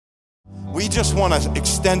we just want to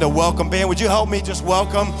extend a welcome. Band, would you help me just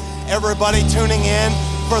welcome everybody tuning in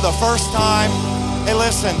for the first time? Hey,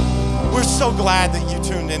 listen, we're so glad that you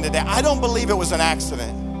tuned in today. I don't believe it was an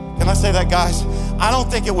accident. Can I say that, guys? I don't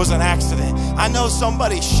think it was an accident. I know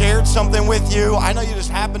somebody shared something with you. I know you just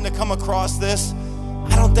happened to come across this.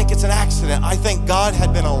 I don't think it's an accident. I think God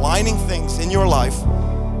had been aligning things in your life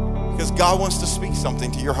because God wants to speak something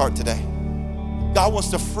to your heart today. God wants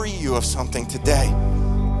to free you of something today.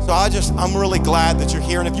 So I'm really glad that you're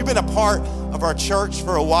here. And if you've been a part of our church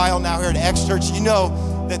for a while now here at X Church, you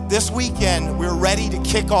know that this weekend we're ready to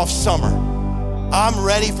kick off summer. I'm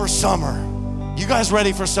ready for summer. You guys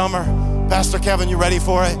ready for summer? Pastor Kevin, you ready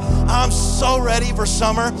for it? I'm so ready for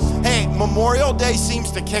summer. Hey, Memorial Day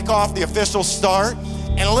seems to kick off the official start.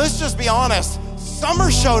 And let's just be honest, summer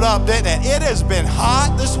showed up, didn't it? It has been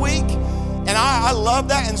hot this week. And I love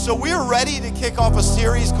that. And so we're ready to kick off a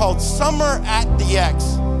series called Summer at the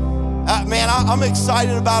X. Man, I'm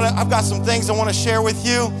excited about it. I've got some things I want to share with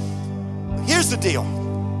you. Here's the deal.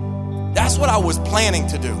 That's what I was planning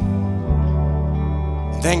to do.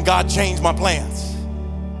 And then God changed my plans.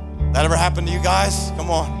 That ever happened to you guys? Come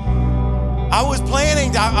on. I was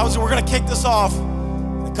planning, we're going to kick this off.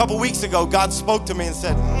 A couple weeks ago, God spoke to me and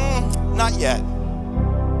said, not yet.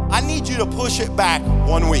 I need you to push it back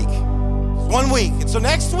 1 week. 1 week. And so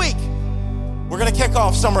next week, we're going to kick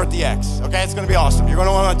off Summer at the X. Okay, it's going to be awesome. You're going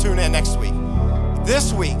to want to tune in next week.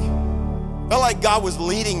 This week, I felt like God was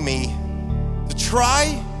leading me to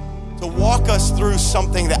try to walk us through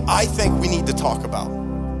something that I think we need to talk about.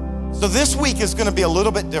 So this week is going to be a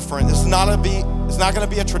little bit different. It's not going to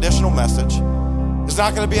be a traditional message. It's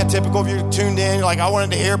not going to be a typical, if you're tuned in, you're like, I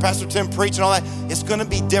wanted to hear Pastor Tim preach and all that. It's going to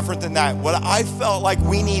be different than that. What I felt like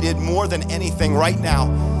we needed more than anything right now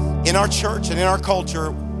in our church and in our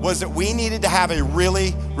culture was that we needed to have a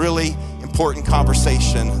really, really important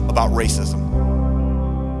conversation about racism.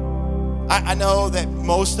 I know that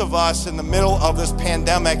most of us in the middle of this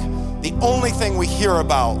pandemic, the only thing we hear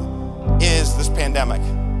about is this pandemic.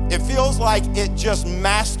 It feels like it just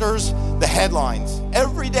masters the headlines.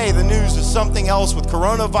 Every day the news is something else with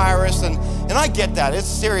coronavirus, and I get that. It's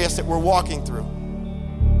serious that we're walking through.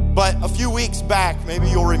 But a few weeks back, maybe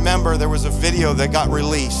you'll remember, there was a video that got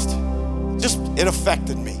released. It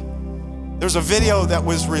affected me. There's a video that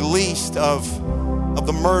was released of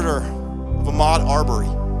the murder of Ahmaud Arbery.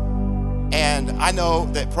 And I know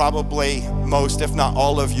that probably most, if not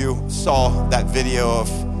all of you, saw that video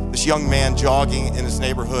of this young man jogging in his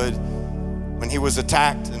neighborhood when he was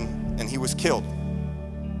attacked and he was killed.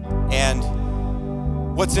 And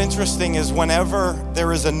what's interesting is whenever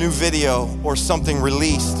there is a new video or something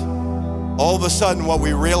released, all of a sudden what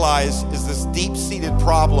we realize is this deep-seated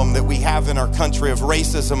problem that we have in our country of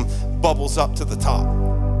racism bubbles up to the top.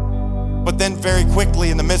 But then very quickly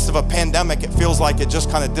in the midst of a pandemic, it feels like it just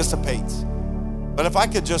kind of dissipates. But if I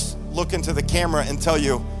could just look into the camera and tell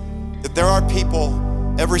you that there are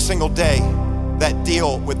people every single day that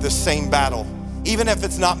deal with this same battle, even if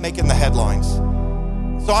it's not making the headlines.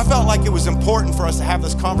 So I felt like it was important for us to have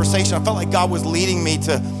this conversation. I felt like God was leading me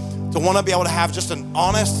to want to be able to have just an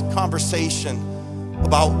honest conversation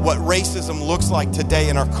about what racism looks like today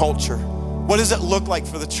in our culture. What does it look like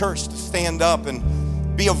for the church to stand up and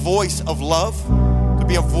be a voice of love, to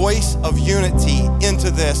be a voice of unity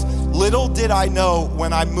into this? Little did I know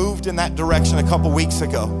when I moved in that direction a couple weeks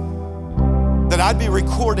ago that I'd be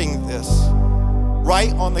recording this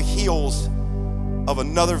right on the heels of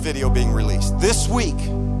another video being released. This week,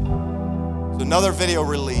 there's another video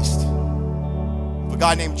released of a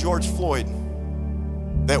guy named George Floyd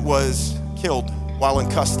that was killed while in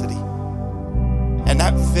custody. And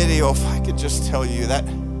that video, if I could just tell you, that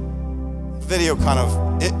video kind of,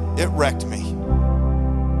 it wrecked me.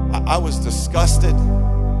 I was disgusted,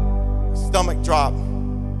 stomach dropped,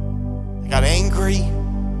 I got angry.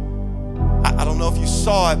 I don't know if you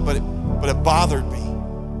saw it, but it bothered me.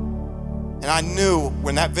 And I knew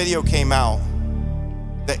when that video came out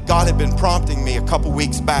that God had been prompting me a couple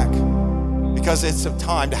weeks back because it's a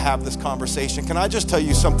time to have this conversation. Can I just tell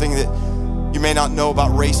you something that you may not know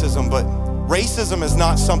about racism, but racism is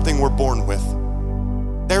not something we're born with.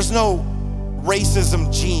 There's no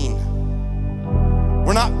racism gene.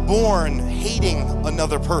 We're not born hating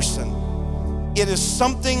another person. It is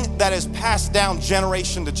something that is passed down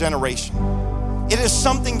generation to generation. It is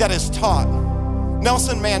something that is taught.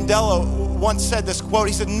 Nelson Mandela once said this quote.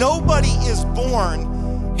 He said, nobody is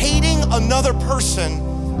born hating another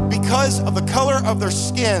person because of the color of their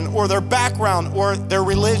skin or their background or their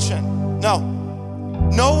religion. No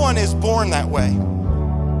one is born that way.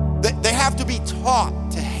 They have to be taught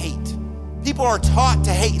to hate. People are taught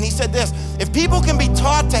to hate. And he said this, if people can be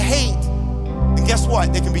taught to hate, And guess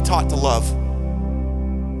what? They can be taught to love.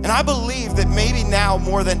 And I believe that maybe now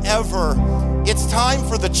more than ever, it's time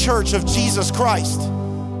for the church of Jesus Christ,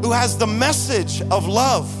 who has the message of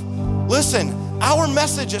love. Listen, our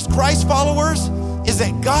message as Christ followers is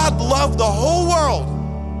that God loved the whole world.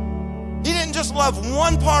 He didn't just love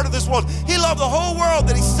one part of this world. He loved the whole world,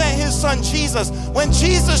 that he sent his son Jesus. When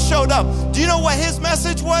Jesus showed up, do you know what his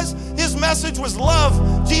message was? His message was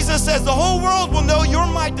love. Jesus says, the whole world will know you're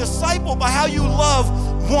my disciple by how you love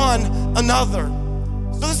one another.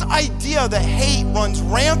 So this idea that hate runs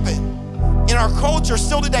rampant in our culture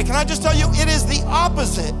still today, can I just tell you, it is the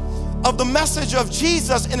opposite of the message of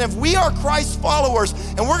Jesus. And if we are Christ followers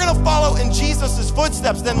and we're gonna follow in Jesus's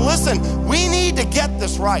footsteps, then listen, we need to get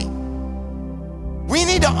this right. We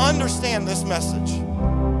need to understand this message.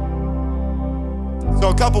 So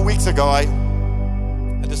a couple weeks ago, I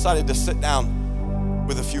decided to sit down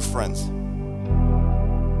with a few friends.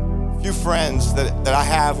 A few friends that I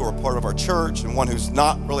have who are part of our church, and one who's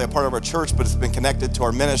not really a part of our church, but has been connected to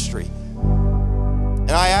our ministry.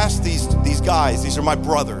 And I asked these guys, these are my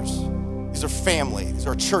brothers, these are family, these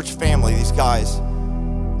are church family, these guys.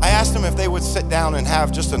 I asked them if they would sit down and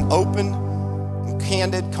have just an open and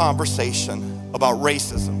candid conversation about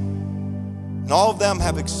racism. And all of them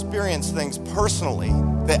have experienced things personally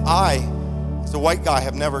that I, as a white guy,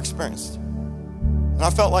 have never experienced. And I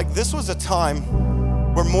felt like this was a time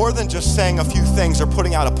where more than just saying a few things or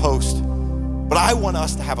putting out a post, but I want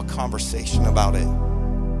us to have a conversation about it.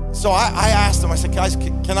 So I asked them, I said, guys,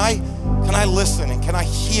 can I listen and can I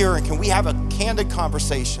hear and can we have a candid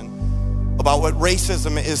conversation about what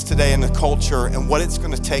racism is today in the culture and what it's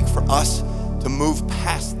gonna take for us to move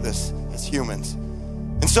past this as humans.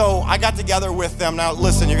 And so I got together with them. Now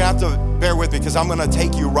listen, you're gonna have to bear with me because I'm gonna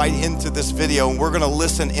take you right into this video and we're gonna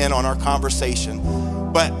listen in on our conversation.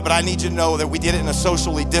 But I need you to know that we did it in a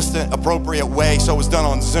socially distant, appropriate way, so it was done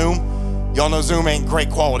on Zoom. Y'all know Zoom ain't great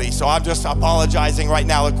quality, so I'm just apologizing right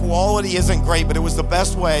now. The quality isn't great, but it was the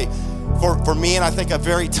best way for me, and I think a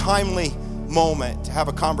very timely moment to have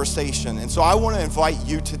a conversation. And so I want to invite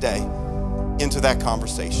you today into that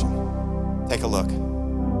conversation. Take a look.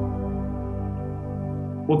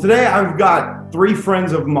 Well, today I've got three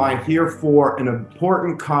friends of mine here for an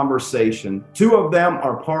important conversation. Two of them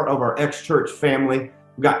are part of our ex-church family.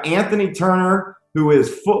 We've got Anthony Turner, who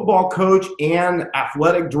is football coach and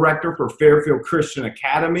athletic director for Fairfield Christian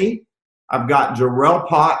Academy. I've got Jarrell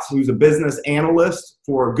Potts, who's a business analyst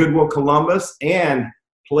for Goodwill Columbus and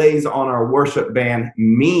plays on our worship band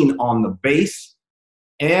Mean on the bass.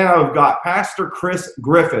 And I've got Pastor Chris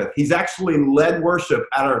Griffith. He's actually led worship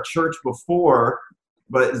at our church before,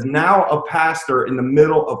 but is now a pastor in the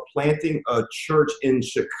middle of planting a church in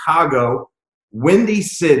Chicago, Windy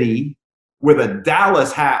City, with a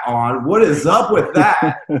Dallas hat on. What is up with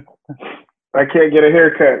that? I can't get a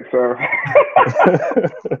haircut, so.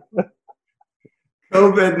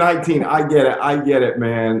 COVID-19, I get it,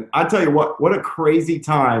 man. I tell you what a crazy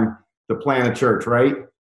time to plant a church, right?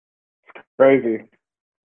 Crazy.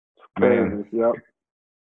 It's crazy, man. Yep.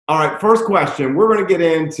 All right, first question. We're going to get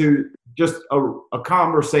into just a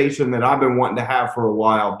conversation that I've been wanting to have for a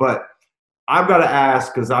while, but I've got to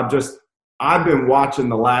ask because I've been watching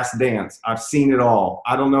The Last Dance. I've seen it all.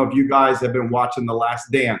 I don't know if you guys have been watching The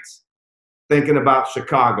Last Dance, thinking about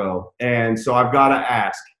Chicago. And so I've got to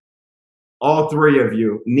ask, all three of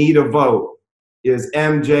you need a vote. Is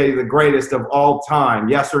MJ the greatest of all time?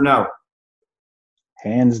 Yes or no?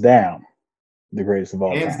 Hands down, the greatest of all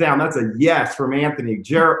time. Hands down. That's a yes from Anthony.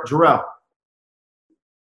 Jarrell.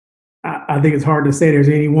 I think it's hard to say there's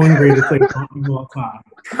any one greatest player of all time.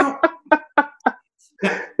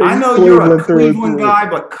 I know you're a Cleveland guy,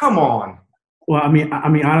 but come on. Well, I mean,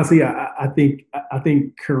 honestly, I think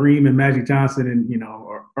Kareem and Magic Johnson, and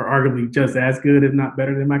are arguably just as good, if not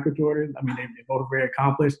better, than Michael Jordan. I mean, they both are very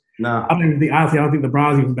accomplished. No, I don't think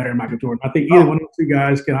LeBron's even better than Michael Jordan. I think either one of those two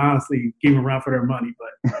guys can honestly give them around for their money, but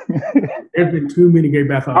there's been too many great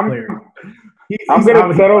basketball players. I'm going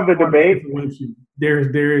to settle the debate. There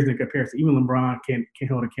is a comparison. Even LeBron can't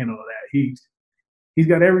hold a candle to that. He's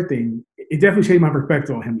got everything. It definitely changed my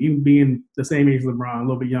perspective on him, even being the same age as LeBron, a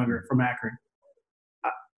little bit younger, from Akron.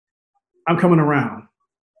 I'm coming around.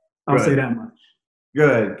 I'll say that much.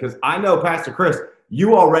 Good, because I know, Pastor Chris,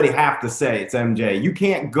 you already have to say it's MJ. You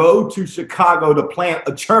can't go to Chicago to plant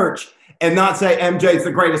a church and not say MJ's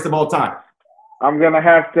the greatest of all time. I'm going to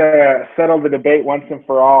have to settle the debate once and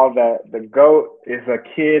for all that the GOAT is a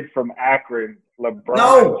kid from Akron,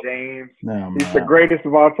 LeBron James. No, he's the greatest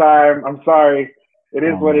of all time. I'm sorry. It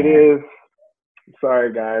is what it is. I'm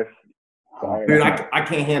sorry, guys. Sorry. Dude, I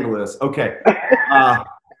can't handle this. Okay.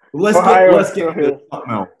 Let's get this.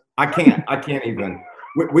 I can't even.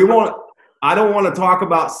 We won't. I don't want to talk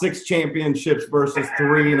about 6 championships versus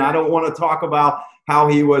 3, and I don't want to talk about how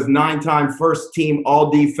he was 9-time first team all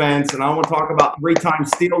defense, and I don't want to talk about 3-time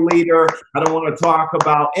steal leader. I don't want to talk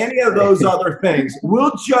about any of those other things.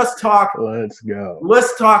 We'll just talk. Let's go.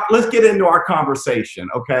 Let's talk. Let's get into our conversation,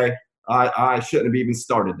 okay? I shouldn't have even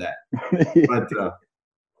started that. But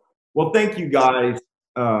well, thank you guys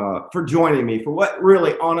for joining me for what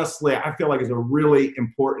really, honestly, I feel like is a really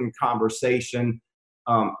important conversation.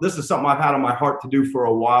 This is something I've had on my heart to do for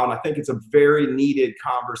a while, and I think it's a very needed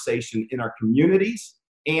conversation in our communities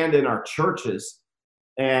and in our churches.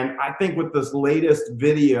 And I think with this latest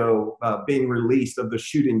video being released of the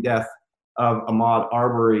shooting death of Ahmaud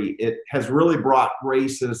Arbery, it has really brought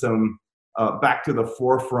racism back to the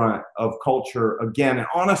forefront of culture again. And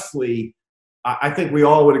honestly, I think we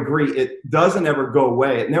all would agree it doesn't ever go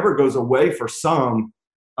away. It never goes away for some.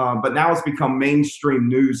 But now it's become mainstream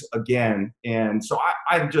news again. And so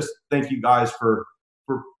I just thank you guys for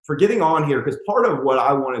getting on here, because part of what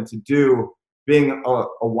I wanted to do, being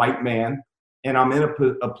a white man, and I'm in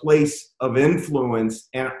a place of influence,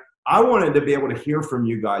 and I wanted to be able to hear from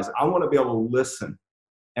you guys. I want to be able to listen,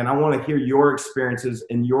 and I want to hear your experiences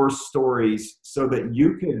and your stories so that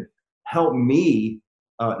you can help me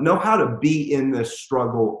know how to be in this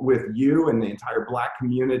struggle with you and the entire Black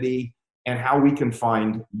community, and how we can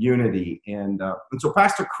find unity. And so,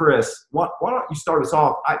 Pastor Chris, why don't you start us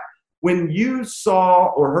off? When you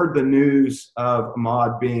saw or heard the news of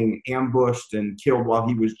Ahmaud being ambushed and killed while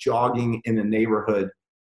he was jogging in a neighborhood,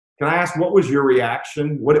 can I ask, what was your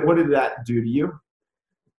reaction? What did that do to you?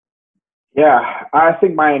 Yeah, I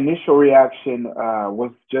think my initial reaction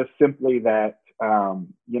was just simply that,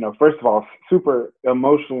 first of all, super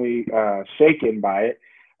emotionally shaken by it.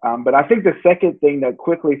 But I think the second thing that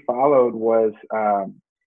quickly followed was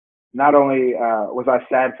not only was I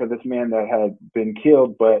sad for this man that had been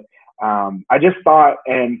killed, but I just thought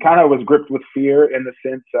and kind of was gripped with fear in the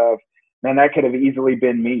sense of, man, that could have easily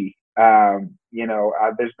been me.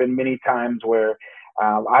 There's been many times where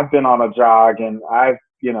I've been on a jog and I've,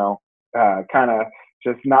 kind of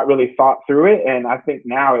just not really thought through it. And I think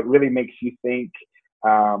now it really makes you think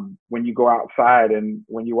when you go outside and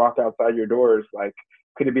when you walk outside your doors, like,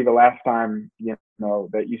 could it be the last time,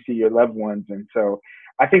 that you see your loved ones? And so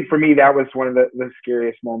I think for me, that was one of the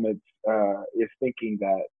scariest moments, is thinking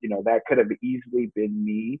that, that could have easily been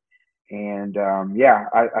me. And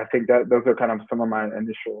I think that those are kind of some of my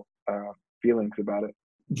initial feelings about it.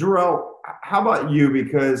 Jarrell, how about you?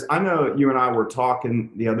 Because I know you and I were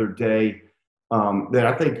talking the other day that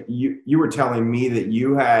I think you were telling me that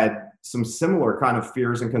you had some similar kind of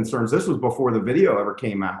fears and concerns. This was before the video ever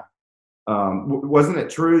came out. Wasn't it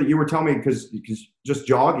true that you were telling me because just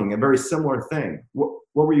jogging, a very similar thing? What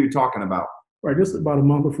were you talking about? Right, just about a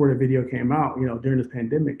month before the video came out, during this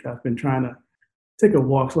pandemic, I've been trying to take a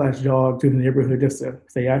walk/jog to the neighborhood just to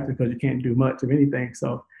stay active, because you can't do much of anything.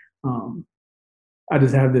 So I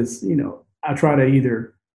just have this, I try to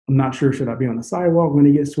either, I'm not sure, should I be on the sidewalk when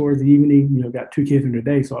it gets towards the evening? Got 2 kids in the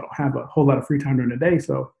day, so I don't have a whole lot of free time during the day.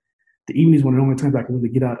 So the evenings one of the only times I can really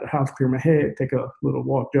get out of the house, clear my head, take a little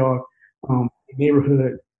walk, jog.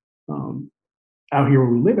 Neighborhood out here where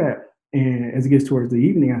we live at. And as it gets towards the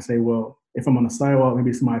evening, I say, well, if I'm on the sidewalk,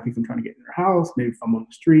 maybe somebody thinks I'm trying to get in their house. Maybe if I'm on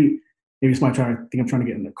the street, maybe somebody think I'm trying to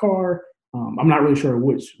get in their car. I'm not really sure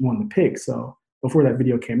which one to pick. So before that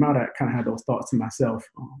video came out, I kind of had those thoughts to myself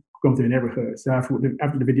going through the neighborhood. So after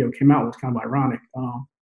the video came out, it was kind of ironic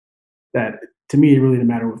that to me, it really didn't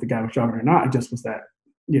matter if the guy was jogging or not. It just was that,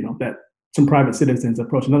 that some private citizens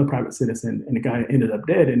approached another private citizen and the guy ended up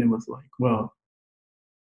dead. And it was like, well,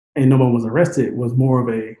 and no one was arrested was more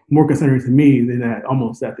concerning to me than that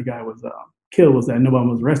the guy was killed, was that no one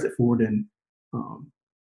was arrested for it. And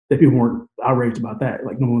that people weren't outraged about that.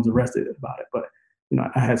 Like no one was arrested about it. But,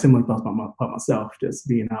 I had similar thoughts about myself, just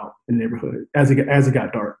being out in the neighborhood as it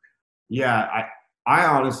got dark. Yeah, I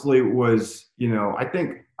honestly was,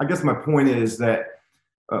 I guess my point is that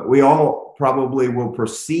we all probably will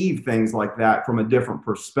perceive things like that from a different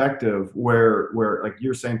perspective where like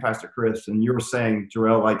you're saying, Pastor Chris, and you're saying,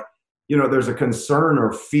 Jarrell, like, there's a concern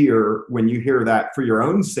or fear when you hear that for your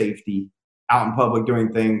own safety out in public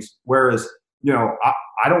doing things. Whereas,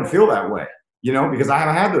 I don't feel that way, because I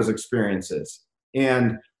haven't had those experiences.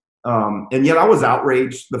 And yet I was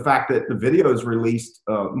outraged the fact that the video is released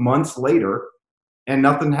months later and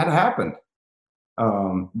nothing had happened.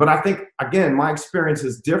 But I think, again, my experience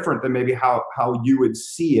is different than maybe how you would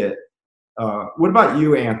see it. What about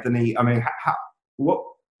you, Anthony? I mean, what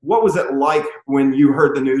was it like when you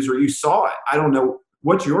heard the news or you saw it? I don't know.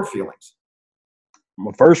 What's your feelings?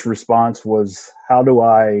 my first response was, how do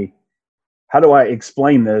I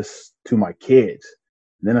explain this to my kids?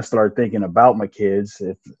 And then I started thinking about my kids.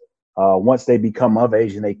 If once they become of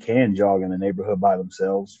age and they can jog in the neighborhood by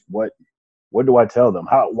themselves, what do I tell them?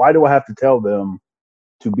 Why do I have to tell them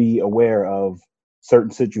to be aware of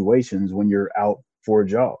certain situations when you're out for a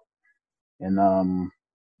jog? And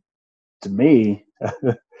to me,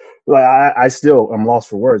 like I'm lost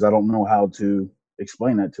for words. I don't know how to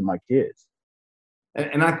explain that to my kids.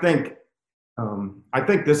 And I think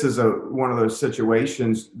this is one of those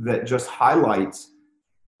situations that just highlights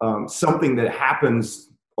something that happens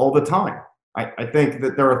all the time. I think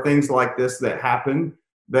that there are things like this that happen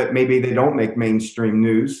that maybe they don't make mainstream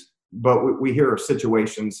news, but we hear of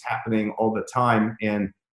situations happening all the time.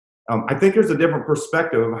 And I think there's a different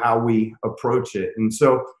perspective of how we approach it. And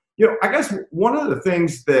so, I guess one of the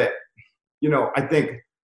things that, I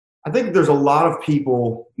think there's a lot of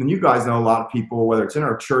people, and you guys know a lot of people, whether it's in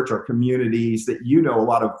our church or communities, that a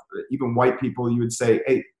lot of, even white people, you would say,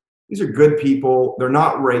 hey, these are good people. They're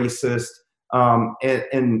not racist.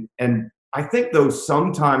 And I think those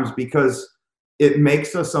sometimes, because it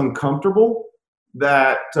makes us uncomfortable,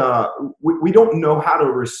 that we don't know how to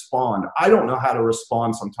respond. I don't know how to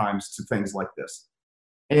respond sometimes to things like this.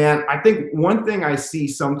 And I think one thing I see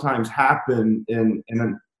sometimes happen, and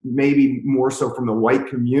maybe more so from the white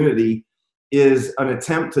community, is an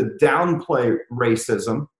attempt to downplay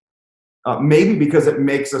racism, maybe because it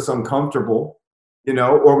makes us uncomfortable,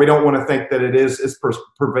 or we don't want to think that it is as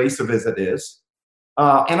pervasive as it is.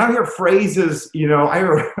 And I hear phrases, I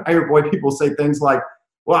hear white people say things like,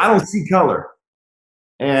 well, I don't see color.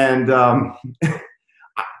 And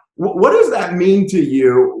what does that mean to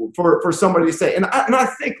you for somebody to say? And I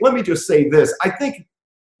think, let me just say this. I think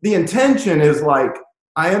the intention is like,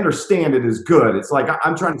 I understand it is good. It's like,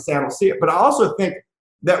 I'm trying to say I don't see it. But I also think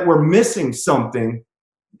that we're missing something.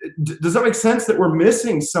 Does that make sense, that we're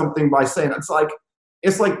missing something by saying it's like,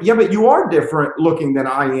 yeah, but you are different looking than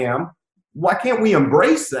I am. Why can't we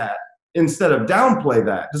embrace that instead of downplay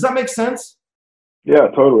that? Does that make sense? Yeah,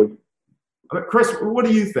 totally. Chris, what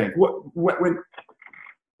do you think?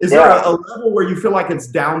 Is there a level where you feel like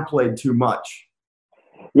it's downplayed too much?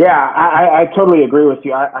 Yeah, I totally agree with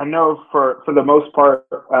you. I know for the most part,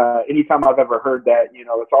 anytime I've ever heard that,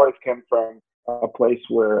 it's always come from a place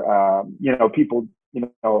where, people,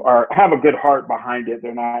 have a good heart behind it.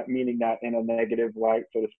 They're not meaning that in a negative light,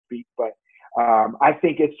 so to speak. But I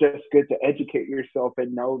think it's just good to educate yourself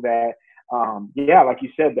and know that, like you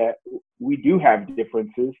said, that we do have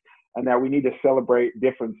differences and that we need to celebrate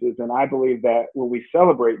differences. And I believe that when we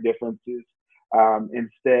celebrate differences,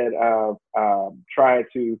 instead of try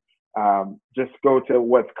to just go to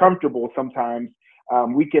what's comfortable, sometimes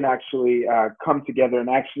we can actually come together and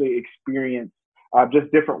actually experience just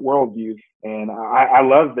different worldviews. And I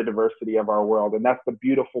love the diversity of our world. And that's the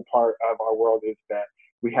beautiful part of our world, is that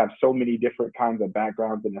we have so many different kinds of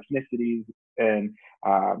backgrounds and ethnicities. And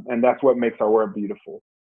that's what makes our world beautiful.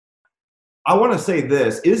 I want to say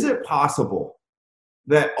this. Is it possible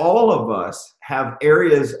that all of us have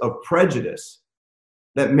areas of prejudice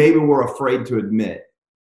that maybe we're afraid to admit?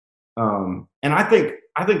 And I think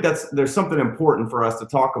there's something important for us to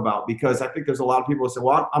talk about, because I think there's a lot of people who say,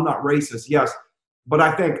 well, I'm not racist. Yes. But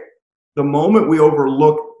I think the moment we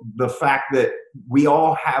overlook the fact that we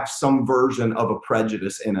all have some version of a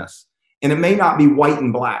prejudice in us, and it may not be white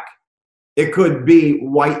and black. It could be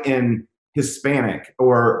white and Hispanic,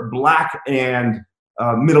 or black and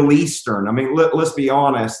Middle Eastern. I mean, let's be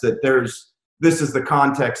honest, that this is the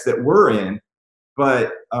context that we're in.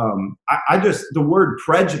 But the word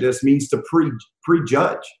prejudice means to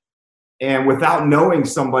prejudge. And without knowing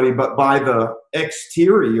somebody, but by the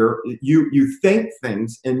exterior, you think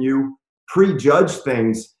things and you prejudge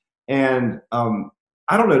things. And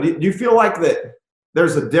I don't know, do you feel like that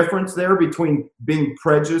there's a difference there between being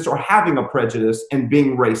prejudiced or having a prejudice and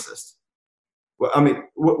being racist? I mean,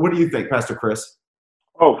 what do you think, Pastor Chris?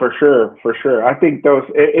 Oh, for sure. I think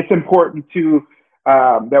it's important to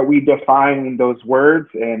that we define those words.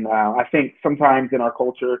 And I think sometimes in our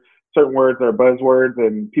culture, certain words are buzzwords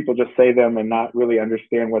and people just say them and not really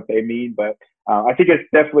understand what they mean. But I think it's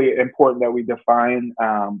definitely important that we define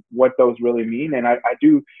what those really mean. And I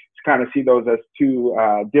do kind of see those as two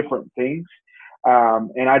different things.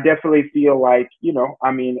 And I definitely feel like,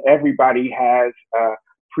 everybody has a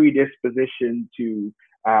predisposition to,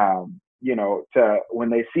 to when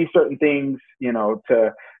they see certain things, it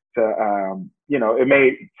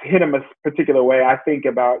may hit them a particular way. I think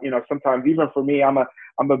about, sometimes even for me, I'm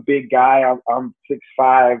a big guy. I'm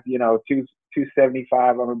 6'5",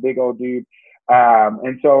 275. I'm a big old dude.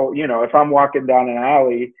 And so, if I'm walking down an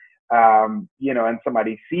alley, and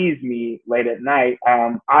somebody sees me late at night,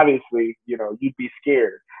 obviously, you'd be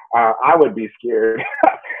scared. I would be scared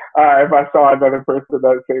if I saw another person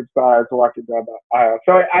that same size walking down the aisle.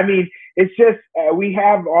 So, I mean, it's just we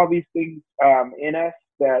have all these things in us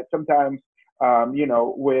that sometimes,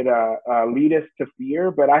 would lead us to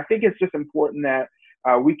fear. But I think it's just important that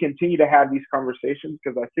we continue to have these conversations,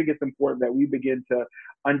 because I think it's important that we begin to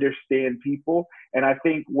understand people. And I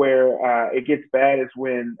think where it gets bad is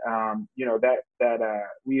when, that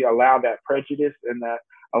we allow that prejudice and that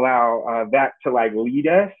allow that to like lead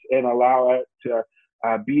us and allow it to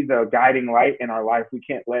be the guiding light in our life. We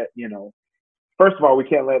can't let, first of all, we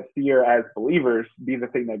can't let fear as believers be the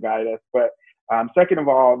thing that guide us. But second of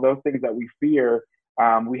all, those things that we fear,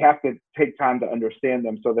 we have to take time to understand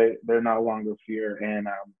them so that they're no longer fear. And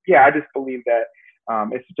I just believe that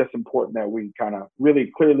it's just important that we kind of really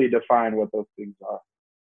clearly define what those things are.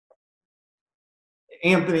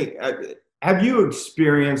 Anthony, have you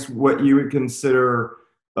experienced what you would consider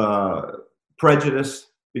prejudice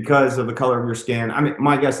because of the color of your skin? I mean,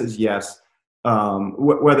 my guess is yes.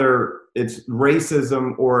 Whether it's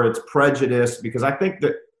racism or it's prejudice, because I think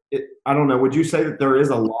that I don't know. Would you say that there is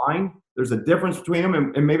a line? There's a difference between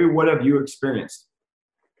them, and maybe what have you experienced?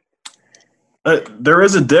 There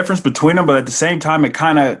is a difference between them, but at the same time, it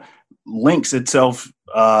kind of links itself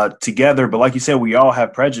together. But like you said, we all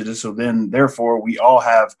have prejudice, so then therefore we all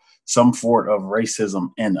have some sort of racism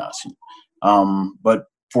in us. But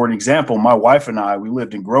for an example, my wife and I, we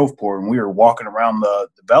lived in Groveport, and we were walking around the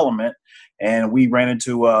development, and we ran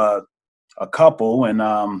into a couple, and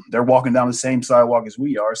they're walking down the same sidewalk as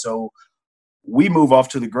we are. So we move off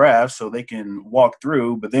to the grass so they can walk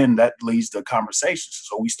through, but then that leads to conversations.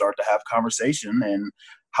 So we start to have conversation, and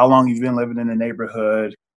how long you've been living in the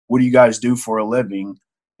neighborhood? What do you guys do for a living?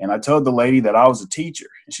 And I told the lady that I was a teacher,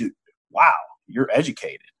 and she, wow, you're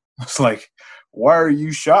educated. It's like, why are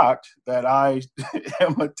you shocked that I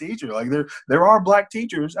am a teacher? Like there are Black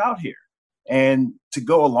teachers out here. And to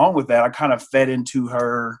go along with that, I kind of fed into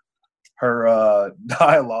her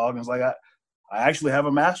dialogue. I was like, I actually have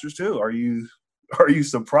a master's too. Are you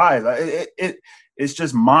surprised? It's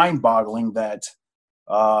just mind boggling that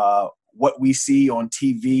what we see on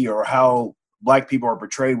TV or how Black people are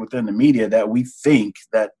portrayed within the media, that we think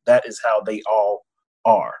that is how they all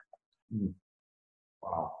are.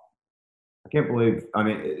 Wow. I can't believe, I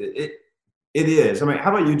mean, it is. I mean,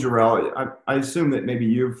 how about you, Jarrell? I assume that maybe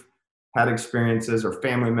you've had experiences or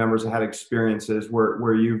family members have had experiences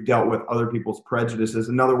where you've dealt with other people's prejudices.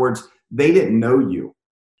 In other words, they didn't know you.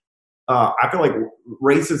 I feel like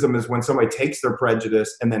racism is when somebody takes their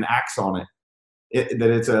prejudice and then acts on it. That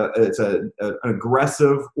it's an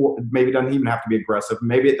aggressive, or maybe it doesn't even have to be aggressive.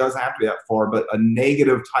 Maybe it doesn't have to be that far, but a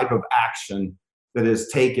negative type of action that is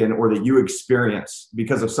taken or that you experience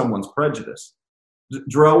because of someone's prejudice.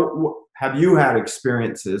 Jarrell, have you had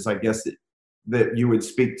experiences, I guess, that you would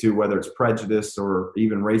speak to, whether it's prejudice or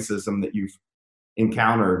even racism that you've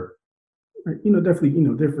encountered? Definitely,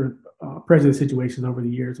 different prejudice situations over the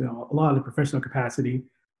years. A lot of the professional capacity,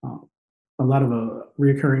 a lot of a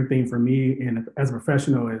reoccurring thing for me, and as a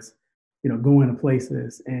professional, is going to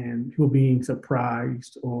places and people being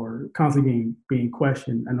surprised or constantly being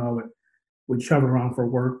questioned. I know I would travel around for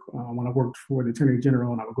work when I worked for the Attorney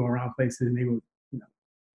General, and I would go around places and they would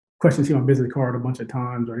question see my business card a bunch of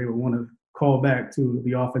times, or they would want to call back to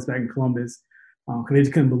the office back in Columbus because they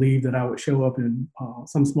just couldn't believe that I would show up in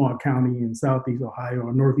some small county in Southeast Ohio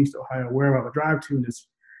or Northeast Ohio, wherever I would drive to, and just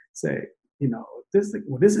say, this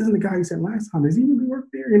isn't the guy you sent last time. Does he really work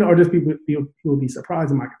there? Or just people would be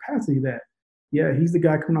surprised in my capacity that, yeah, he's the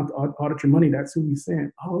guy coming out to audit your money. That's who we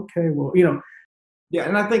sent. Oh, okay, well, Yeah,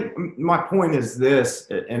 and I think my point is this,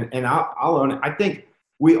 and I'll own it. I think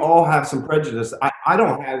we all have some prejudice. I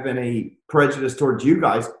don't have any prejudice towards you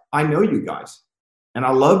guys. I know you guys, and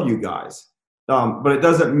I love you guys. But it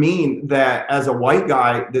doesn't mean that as a white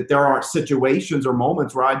guy that there aren't situations or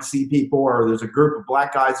moments where I'd see people, or there's a group of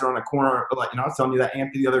Black guys that are on a corner. Like, I was telling you that,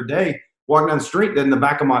 Anthony, the other day, walking down the street, then in the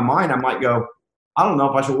back of my mind, I might go, I don't know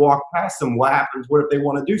if I should walk past them. What happens? What if they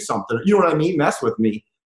want to do something? You know what I mean? Mess with me.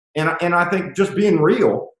 And I think just being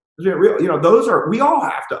real, those are, we all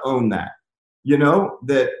have to own that,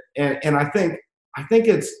 that, and I think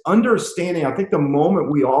it's understanding. I think the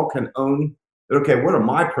moment we all can own that, okay, what are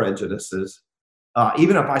my prejudices?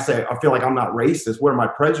 Even if I say, I feel like I'm not racist, what are my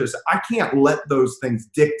prejudices? I can't let those things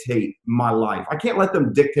dictate my life. I can't let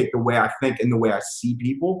them dictate the way I think and the way I see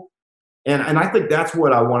people. And I think that's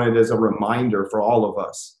what I wanted as a reminder for all of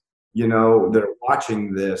us, that are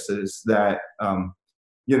watching this, is that,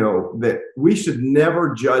 that we should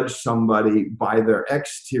never judge somebody by their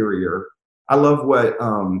exterior I love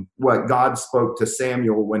what God spoke to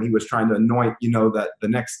Samuel when he was trying to anoint, that the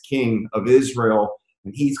next king of Israel,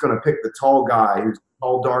 and he's going to pick the tall guy who's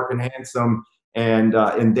tall, dark, and handsome, and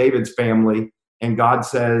in David's family. And God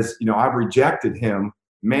says, I've rejected him.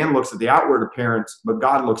 Man looks at the outward appearance, but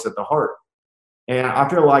God looks at the heart. And I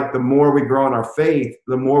feel like the more we grow in our faith,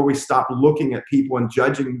 the more we stop looking at people and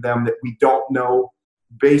judging them that we don't know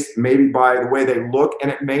based maybe by the way they look.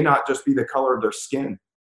 And it may not just be the color of their skin.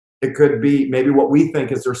 It could be maybe what we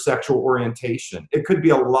think is their sexual orientation. It could be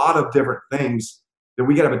a lot of different things that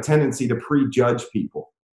we have a tendency to prejudge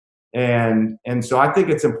people. And so I think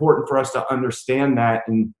it's important for us to understand that.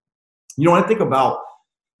 And, when I think about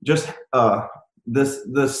just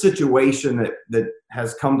the situation that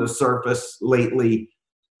has come to surface lately,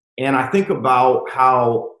 and I think about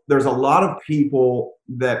how there's a lot of people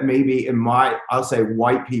that maybe I'll say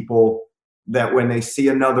white people, that when they see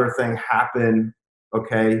another thing happen,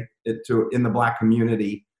 in the Black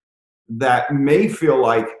community, that may feel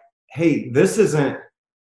like, hey,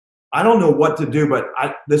 I don't know what to do, but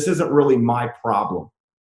this isn't really my problem.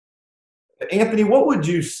 Anthony, what would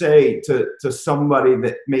you say to somebody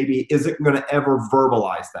that maybe isn't going to ever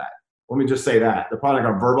verbalize that? Let me just say that. They're probably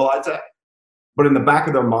not going to verbalize that, but in the back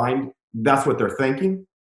of their mind, that's what they're thinking.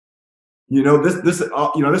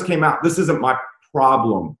 This came out. This isn't my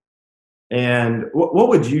problem. And what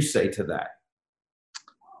would you say to that?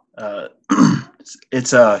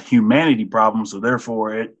 It's a humanity problem, so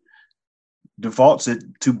therefore it defaults it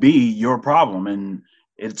to be your problem, and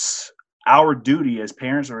it's our duty as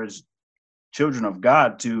parents or as children of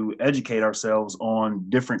God to educate ourselves on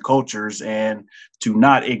different cultures and to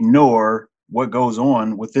not ignore what goes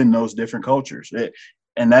on within those different cultures.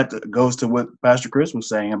 And that goes to what Pastor Chris was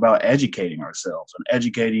saying about educating ourselves and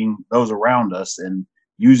educating those around us and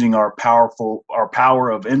using our power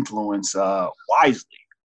of influence wisely.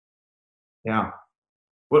 Yeah.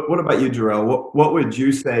 What about you, Jarrell? What would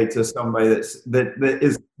you say to somebody that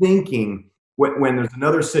is thinking when there's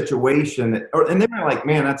another situation and they're like,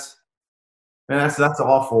 man, that's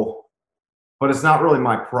awful, but it's not really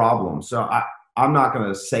my problem. So I'm not going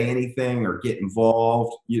to say anything or get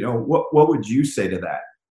involved. What would you say to that?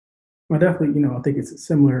 Well, definitely, I think it's a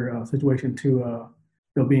similar situation to,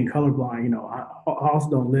 being colorblind. I also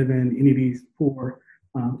don't live in any of these poor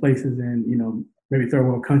places and, maybe third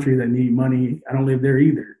world countries that need money. I don't live there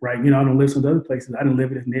either, right? I don't live some other places. I didn't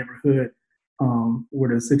live in this neighborhood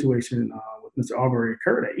where the situation with Mr. Arbery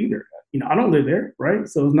occurred at either. I don't live there, right?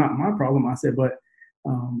 So it's not my problem. I said, but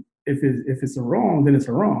if it's a wrong, then it's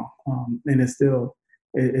a wrong, and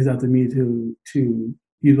it's up to me to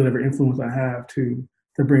use whatever influence I have to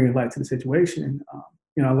bring a light to the situation.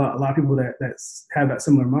 A lot of people that have that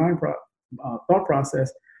similar thought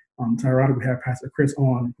process. Ironically, we have Pastor Chris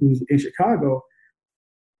on, who's in Chicago.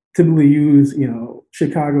 Typically use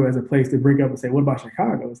Chicago as a place to bring up and say, what about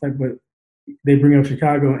Chicago? It's like, but they bring up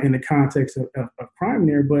Chicago in the context of crime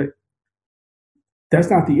there, but that's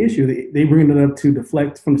not the issue. They bring it up to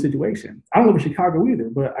deflect from the situation. I don't live in Chicago either,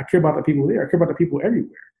 but I care about the people there. I care about the people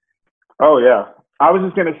everywhere. Oh yeah, I was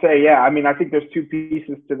just gonna say, yeah. I mean, I think there's two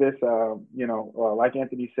pieces to this. Like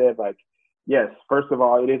Anthony said, like, yes, first of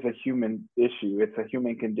all, it is a human issue. It's a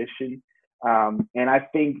human condition, and I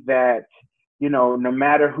think that no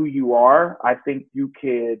matter who you are, I think you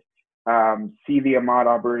could see the Ahmaud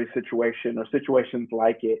Arbery situation or situations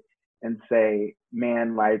like it and say,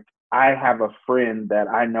 man, like, I have a friend that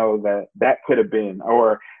I know that could have been,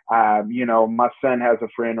 or, my son has a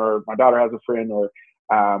friend or my daughter has a friend, or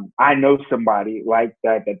I know somebody like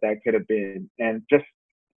that could have been. And just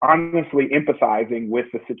honestly empathizing with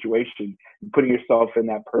the situation, putting yourself in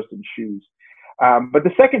that person's shoes. But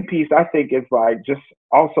the second piece, I think, is like just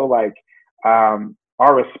also like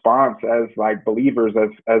our response as like believers,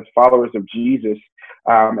 as followers of Jesus.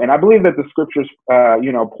 And I believe that the scriptures,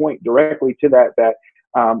 point directly to that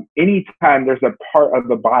anytime there's a part of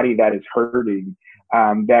the body that is hurting,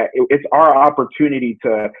 that it's our opportunity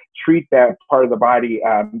to treat that part of the body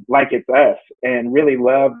like it's us and really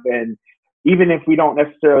love. And even if we don't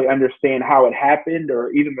necessarily understand how it happened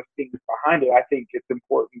or even the things behind it, I think it's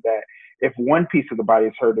important that if one piece of the body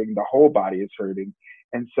is hurting, the whole body is hurting.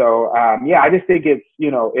 And so, I just think it's,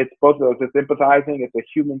 it's both of those. It's empathizing. It's a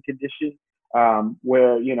human condition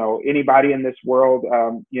where, anybody in this world,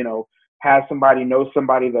 has somebody, knows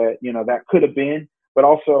somebody that, that could have been, but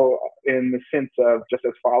also in the sense of just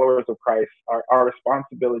as followers of Christ, our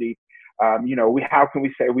responsibility, how can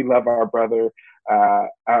we say we love our brother,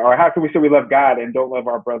 or how can we say we love God and don't love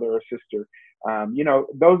our brother or sister?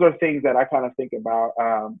 Those are things that I kind of think about,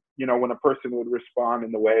 when a person would respond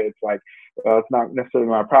in the way, it's like, well, it's not necessarily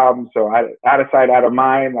my problem. So out of sight, out of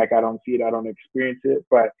mind, like I don't see it, I don't experience it.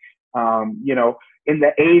 But, in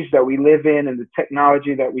the age that we live in and the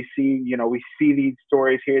technology that we see, we see these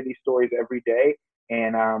stories, hear these stories every day.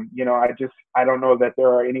 And, I don't know that there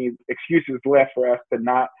are any excuses left for us to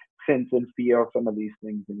not sense and feel some of these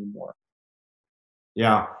things anymore.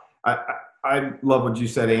 Yeah. I love what you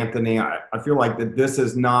said, Anthony. I feel like that this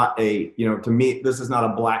is not to me, this is not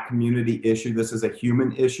a Black community issue. This is a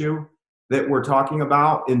human issue that we're talking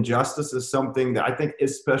about. Injustice is something that I think,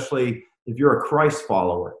 especially if you're a Christ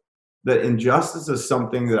follower, that injustice is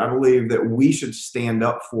something that I believe that we should stand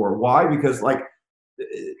up for. Why? Because like,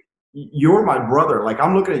 you're my brother. Like,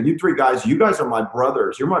 I'm looking at you three guys. You guys are my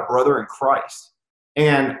brothers. You're my brother in Christ.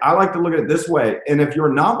 And I like to look at it this way. And if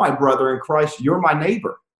you're not my brother in Christ, you're my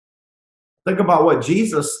neighbor. Think about what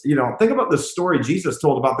Jesus, think about the story Jesus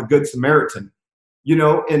told about the Good Samaritan,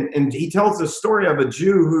 and he tells the story of a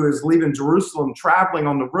Jew who is leaving Jerusalem, traveling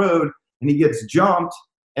on the road, and he gets jumped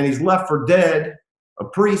and he's left for dead. A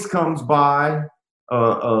priest comes by,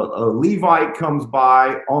 a Levite comes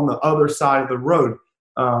by on the other side of the road,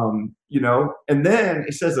 and then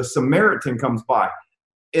it says a Samaritan comes by.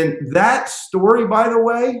 And that story, by the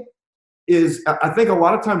way, is, I think a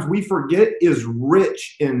lot of times we forget, is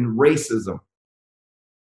rich in racism.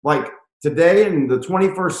 Like today in the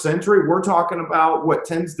 21st century, we're talking about what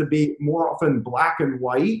tends to be more often black and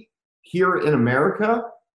white here in America.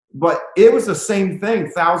 But it was the same thing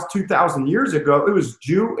 2,000 years ago. It was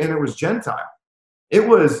Jew and it was Gentile. It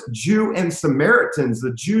was Jew and Samaritans.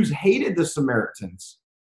 The Jews hated the Samaritans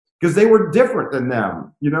because they were different than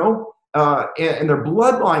them, and their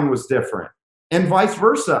bloodline was different, and vice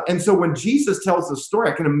versa. And so when Jesus tells the story,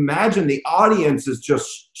 I can imagine the audience is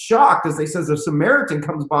just shocked as they says a Samaritan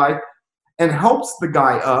comes by and helps the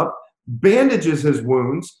guy up, bandages his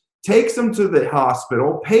wounds, takes him to the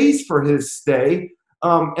hospital, pays for his stay,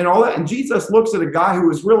 and all that. And Jesus looks at a guy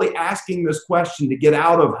who is really asking this question to get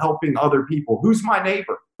out of helping other people. Who's my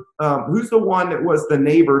neighbor? Who's the one that was the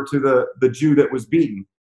neighbor to the Jew that was beaten?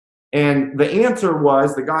 And the answer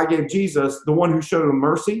was, the guy gave Jesus, the one who showed him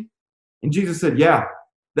mercy. And Jesus said, yeah,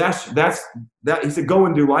 that's that. He said, go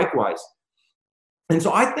and do likewise. And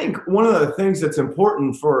so I think one of the things that's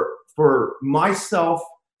important for myself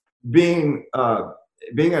being a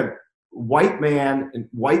white man in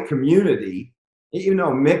white community,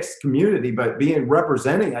 mixed community, but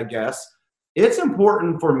representing, I guess, it's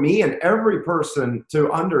important for me and every person to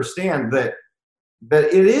understand that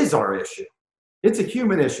it is our issue. It's a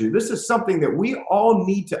human issue. This is something that we all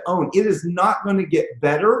need to own. It is not going to get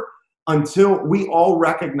better until we all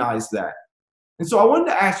recognize that. And so I wanted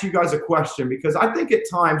to ask you guys a question, because I think at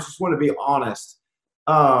times, just want to be honest,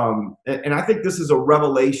 and I think this is a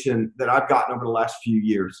revelation that I've gotten over the last few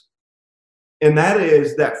years. And that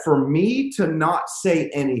is that for me to not say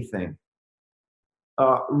anything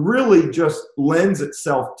really just lends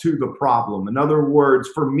itself to the problem. In other words,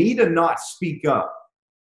 for me to not speak up,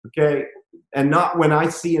 okay, and not when I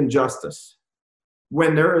see injustice,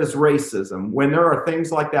 when there is racism, when there are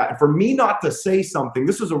things like that. And for me not to say something,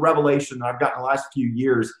 this is a revelation that I've gotten the last few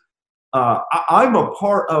years. I'm a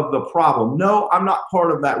part of the problem. No, I'm not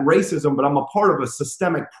part of that racism, but I'm a part of a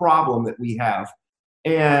systemic problem that we have.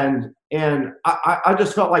 And I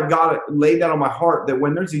just felt like God laid that on my heart, that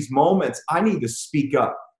when there's these moments, I need to speak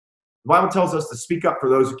up. The Bible tells us to speak up for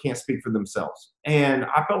those who can't speak for themselves. And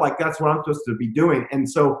I felt like that's what I'm supposed to be doing. And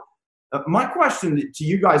so my question to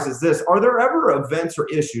you guys is this: are there ever events or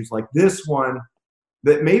issues like this one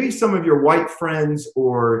that maybe some of your white friends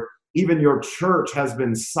or even your church has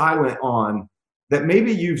been silent on, that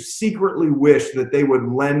maybe you secretly wish that they would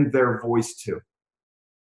lend their voice to?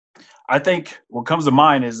 I think what comes to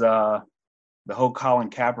mind is the whole Colin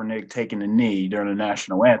Kaepernick taking a knee during the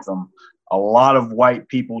national anthem. A lot of white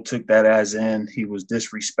people took that as in he was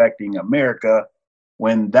disrespecting America,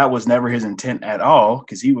 when that was never his intent at all,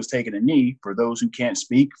 because he was taking a knee for those who can't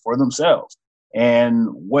speak for themselves. And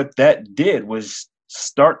what that did was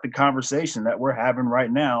start the conversation that we're having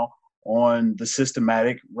right now on the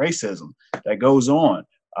systematic racism that goes on.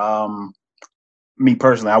 Me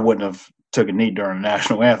personally, I wouldn't have took a knee during the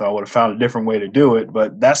national anthem. I would have found a different way to do it,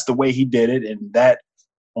 but that's the way he did it. And that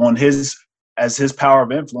on his power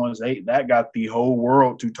of influence, that got the whole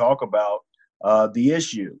world to talk about the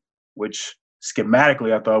issue, which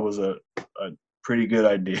schematically I thought was a pretty good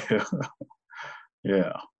idea.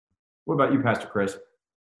 Yeah. What about you, Pastor Chris?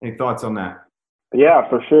 Any thoughts on that? Yeah,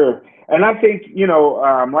 for sure. And I think,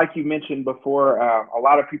 like you mentioned before, a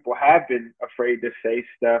lot of people have been afraid to say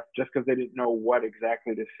stuff just because they didn't know what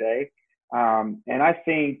exactly to say. And I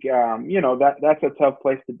think, that's a tough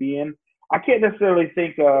place to be in. I can't necessarily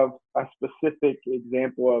think of a specific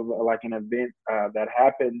example of like an event that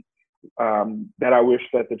happened that I wish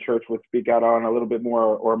that the church would speak out on a little bit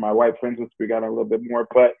more, or my white friends would speak out on a little bit more.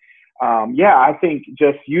 But I think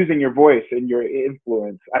just using your voice and your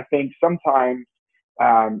influence, I think sometimes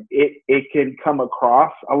it can come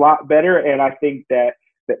across a lot better. And I think that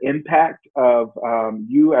the impact of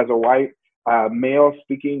you as a white male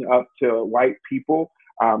speaking up to white people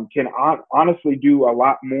can honestly do a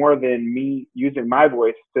lot more than me using my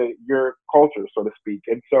voice to your culture, so to speak.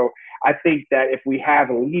 And so I think that if we have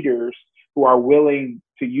leaders who are willing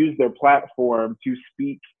to use their platform to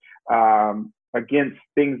speak against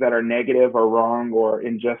things that are negative or wrong or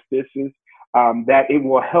injustices, that it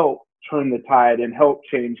will help turn the tide and help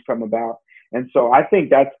change come about. And so I think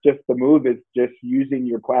that's just the move, is just using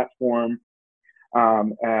your platform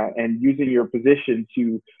and using your position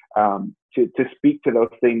to speak to those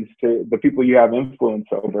things to the people you have influence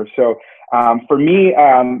over. So for me,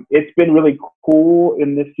 it's been really cool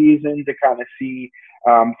in this season to kind of see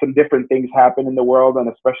some different things happen in the world, and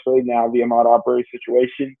especially now the Ahmaud Arbery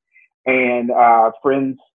situation. And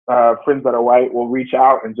friends that are white will reach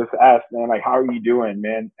out and just ask, man, like, how are you doing,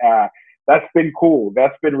 man? That's been cool.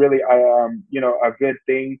 That's been really, a good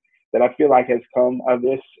thing that I feel like has come of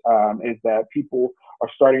this, is that people are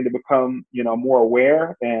starting to become, more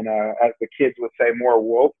aware and, as the kids would say, more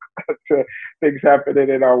woke to things happening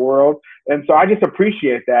in our world. And so I just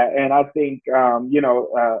appreciate that. And I think,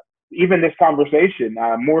 even this conversation,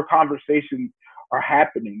 more conversations are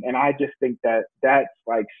happening. And I just think that that's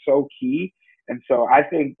like so key. And so I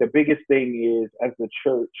think the biggest thing is, as the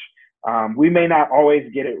church, we may not always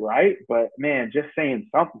get it right, but man, just saying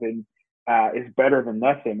something is better than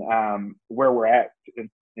nothing where we're at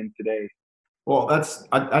in today. Well,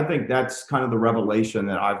 I think that's kind of the revelation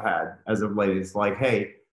that I've had as of late. It's like,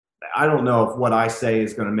 hey, I don't know if what I say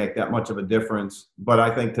is going to make that much of a difference, but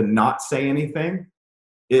I think to not say anything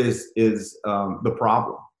is the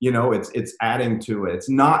problem. It's adding to it. It's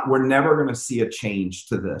not, we're never going to see a change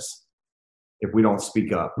to this if we don't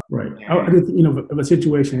speak up. Right. I just, of a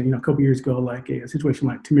situation, a couple years ago, like a situation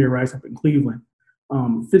like Tamir Rice up in Cleveland,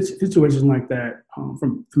 situations like that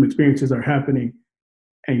from experiences that are happening.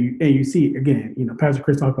 And you see, again, Pastor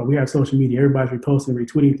Chris talked about, we have social media, everybody's reposting,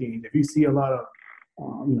 retweeting things. If you see a lot of,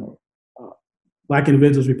 Black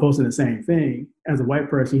individuals reposting the same thing, as a white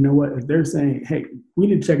person, you know what? If they're saying, hey, we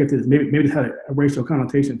need to check into this, maybe it had a racial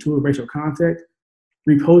connotation to a racial context,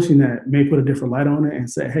 reposting that may put a different light on it and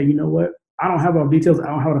say, hey, you know what? I don't have all the details. I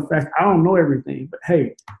don't have the facts. I don't know everything. But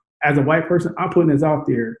hey, as a white person, I'm putting this out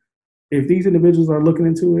there. If these individuals are looking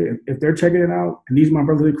into it, if they're checking it out, and these are my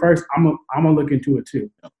brothers in Christ, I'm gonna look into it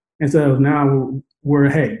too. And so now we're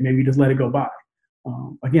hey, maybe just let it go by.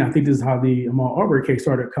 Again, I think this is how the Ahmaud Arbery case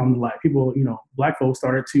started coming to light. People, Black folks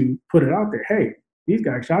started to put it out there. Hey, these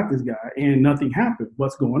guys shot this guy and nothing happened.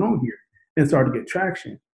 What's going on here? And started to get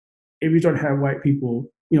traction. If we start to have white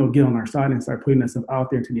people, get on our side and start putting that stuff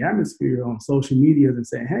out there to the atmosphere on social media and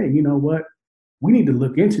saying, hey, you know what? We need to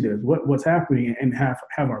look into this. What's happening and have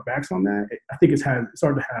our backs on that. I think it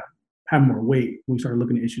started to have more weight when we started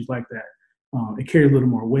looking at issues like that. It carries a little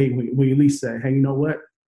more weight when you at least say, hey, you know what?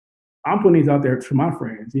 I'm putting these out there to my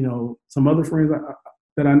friends. Some other friends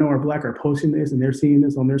that I know are Black are posting this and they're seeing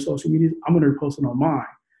this on their social media. I'm going to repost it on mine.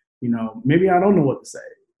 Maybe I don't know what to say,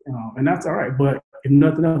 and that's all right. But if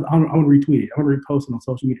nothing else, I'm going to retweet it. I'm going to repost it on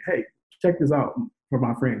social media. Hey, check this out for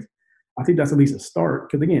my friends. I think that's at least a start.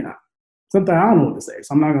 Because again, sometimes I don't know what to say.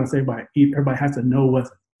 So I'm not going to say everybody has to know what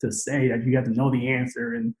to say, that you have to know the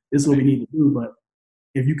answer and this is what we need to do. But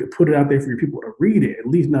if you could put it out there for your people to read it, at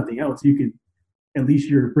least nothing else, at least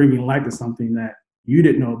you're bringing light to something that you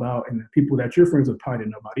didn't know about and the people that your friends with probably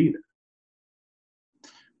didn't know about either.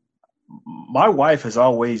 My wife has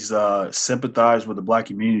always sympathized with the Black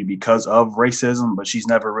community because of racism, but she's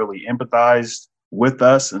never really empathized with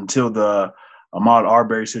us until the Ahmaud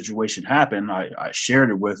Arbery situation happened. I shared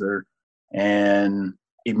it with her, and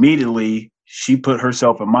immediately she put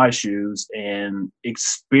herself in my shoes and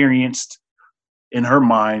experienced in her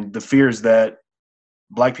mind the fears that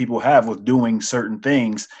Black people have with doing certain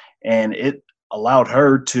things. And it allowed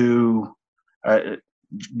her to,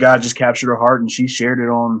 God just captured her heart, and she shared it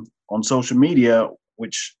on social media,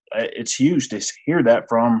 which it's huge to hear that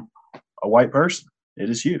from a white person. It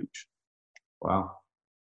is huge. Wow.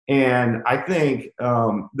 And I think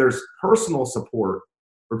there's personal support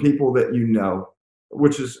for people that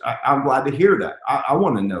which is, I'm glad to hear that. I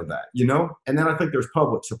want to know that, and then I think there's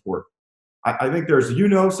public support. I think there's,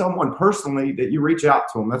 someone personally that you reach out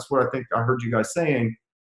to them. That's what I think I heard you guys saying.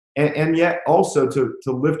 and yet also to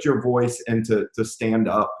lift your voice and to stand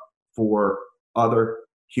up for other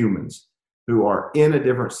humans who are in a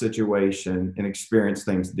different situation and experience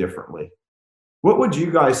things differently. What would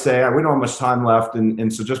you guys say? We don't have much time left,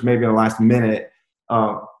 and so just maybe in the last minute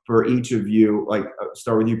for each of you, like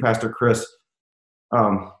start with you, Pastor Chris.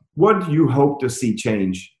 What do you hope to see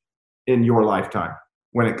change in your lifetime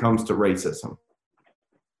when it comes to racism?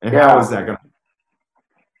 And how is that going to?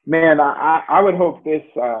 Man, I would hope this,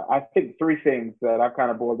 I think three things that I've kind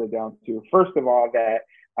of boiled it down to. First of all, that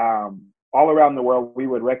all around the world, we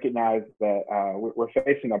would recognize that we're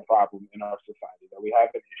facing a problem in our society, that we have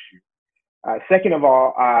an issue. Second of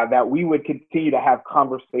all, that we would continue to have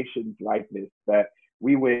conversations like this, that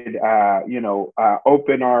we would,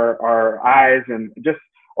 open our eyes and just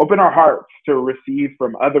open our hearts to receive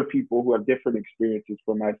from other people who have different experiences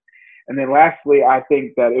from us. And then lastly, I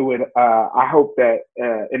think that it would, I hope that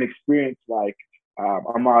an experience like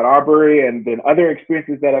Ahmaud Arbery and then other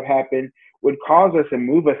experiences that have happened would cause us and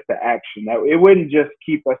move us to action. That it wouldn't just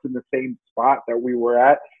keep us in the same spot that we were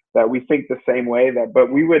at, that we think the same way,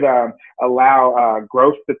 but we would allow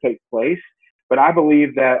growth to take place. But I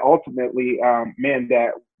believe that ultimately,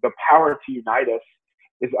 that the power to unite us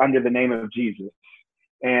is under the name of Jesus.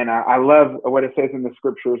 And I love what it says in the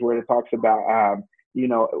scriptures where it talks about,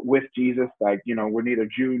 with Jesus, like, we're neither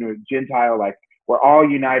Jew nor Gentile, like we're all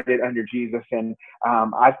united under Jesus. And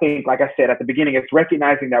I think, like I said at the beginning, it's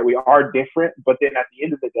recognizing that we are different, but then at the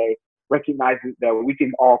end of the day, recognizing that we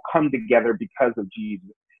can all come together because of Jesus.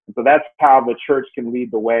 And so that's how the church can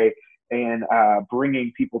lead the way in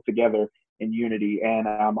bringing people together in unity. And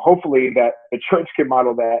hopefully that the church can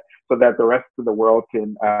model that so that the rest of the world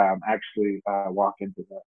can actually walk into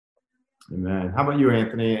that. Amen. How about you,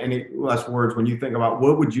 Anthony? Any last words when you think about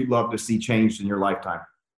what would you love to see changed in your lifetime?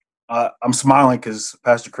 I'm smiling because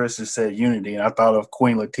Pastor Chris just said unity, and I thought of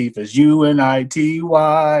Queen Latifah's UNITY.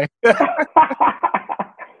 The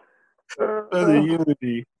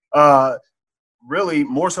unity. Really,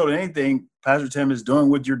 more so than anything, Pastor Tim is doing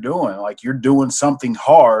what you're doing. Like, you're doing something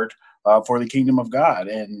hard for the kingdom of God,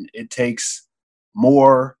 and it takes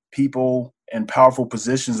more people in powerful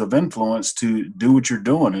positions of influence to do what you're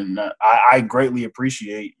doing. And I greatly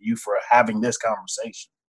appreciate you for having this conversation.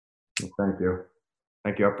 Thank you.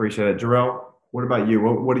 Thank you. I appreciate it. Jarrell, what about you?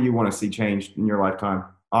 What do you want to see changed in your lifetime?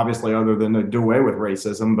 Obviously, other than to do away with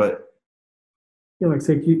racism, but like I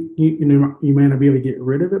said, you may not be able to get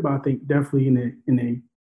rid of it, but I think definitely in a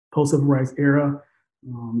post-civil rights era,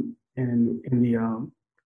 and in the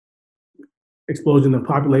explosion of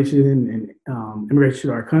population and immigration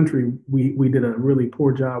to our country, we did a really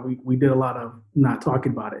poor job. We did a lot of not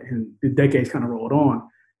talking about it, and the decades kind of rolled on.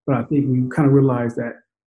 But I think we kind of realized that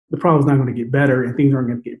the problem's not going to get better, and things aren't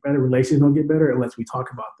going to get better. Relations don't get better unless we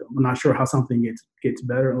talk about them. I'm not sure how something gets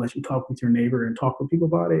better unless you talk with your neighbor and talk with people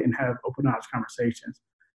about it and have open, honest conversations.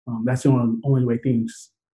 That's the only way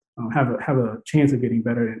things have a chance of getting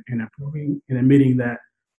better and improving, and admitting that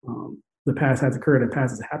the past has occurred, the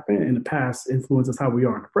past has happened, and the past influences how we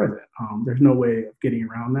are in the present. There's no way of getting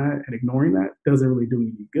around that, and ignoring that doesn't really do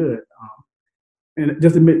any good. And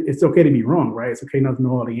just admit it's okay to be wrong, right? It's okay not to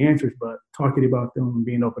know all the answers, but talking about them and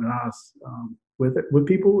being open and honest with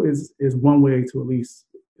people is one way to at least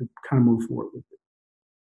kind of move forward with it.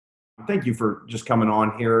 Thank you for just coming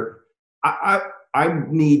on here. I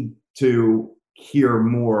need to hear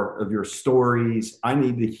more of your stories. I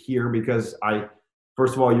need to hear, because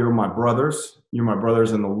first of all, you're my brothers. You're my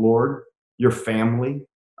brothers in the Lord. Your family.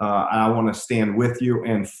 I want to stand with you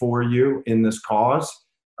and for you in this cause.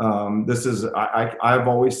 I've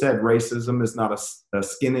always said racism is not a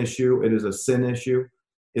skin issue. It is a sin issue.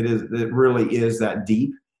 It really is that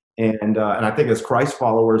deep. And I think as Christ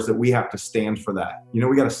followers that we have to stand for that.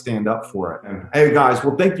 We got to stand up for it. And hey guys,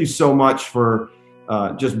 well, thank you so much for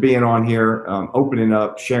just being on here, opening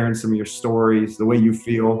up, sharing some of your stories, the way you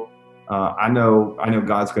feel. I know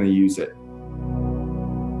God's going to use it.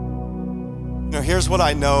 Here's what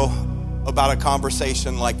I know about a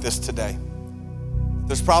conversation like this today.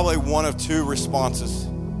 There's probably one of two responses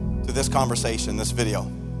to this conversation, this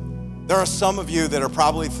video. There are some of you that are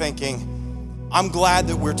probably thinking, I'm glad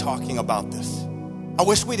that we're talking about this. I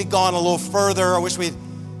wish we'd have gone a little further. I wish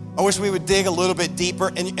we would dig a little bit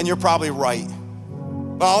deeper, and you're probably right.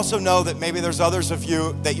 But I also know that maybe there's others of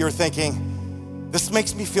you that you're thinking, this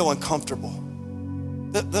makes me feel uncomfortable.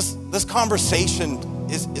 This conversation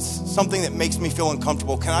is something that makes me feel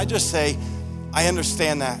uncomfortable. Can I just say, I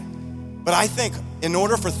understand that. But I think in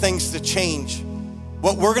order for things to change,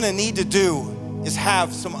 what we're gonna need to do is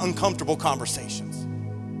have some uncomfortable conversations.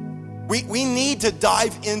 We need to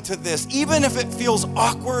dive into this, even if it feels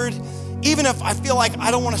awkward, Even if I feel like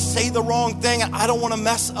I don't want to say the wrong thing, I don't want to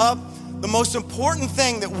mess up, the most important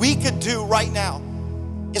thing that we could do right now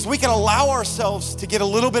is we can allow ourselves to get a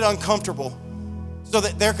little bit uncomfortable so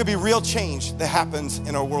that there could be real change that happens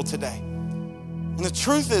in our world today. And the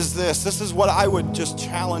truth is this is what I would just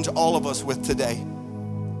challenge all of us with today.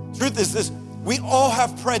 Truth is this, we all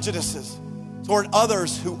have prejudices toward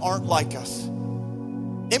others who aren't like us.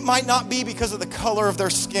 It might not be because of the color of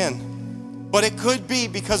their skin, but it could be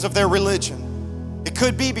because of their religion. It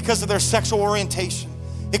could be because of their sexual orientation.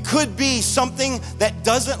 It could be something that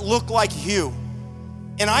doesn't look like you.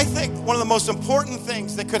 And I think one of the most important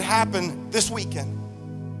things that could happen this weekend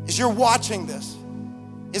is you're watching this,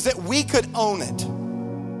 is that we could own it.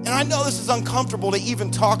 And I know this is uncomfortable to even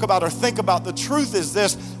talk about or think about. The truth is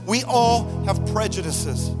this, we all have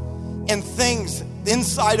prejudices and things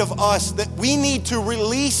inside of us that we need to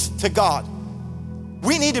release to God.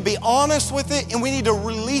 We need to be honest with it and we need to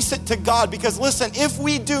release it to God, because listen, if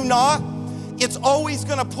we do not, it's always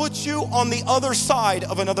gonna put you on the other side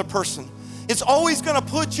of another person. It's always gonna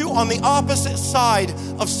put you on the opposite side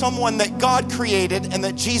of someone that God created and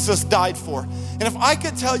that Jesus died for. And if I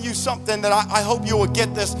could tell you something that I hope you will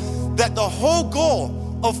get this, that the whole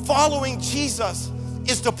goal of following Jesus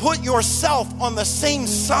is to put yourself on the same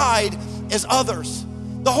side as others.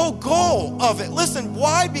 The whole goal of it. Listen,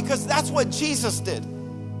 why? Because that's what Jesus did.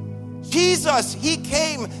 Jesus, he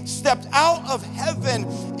came, stepped out of heaven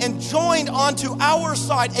and joined onto our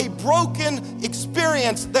side a broken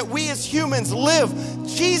experience that we as humans live.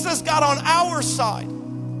 Jesus got on our side.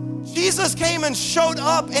 Jesus came and showed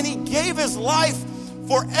up and he gave his life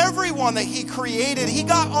for everyone that he created. He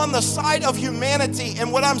got on the side of humanity.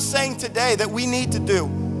 And what I'm saying today that we need to do,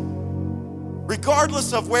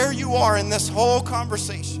 regardless of where you are in this whole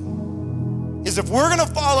conversation, is if we're gonna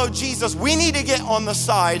follow Jesus, we need to get on the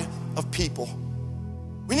side of people.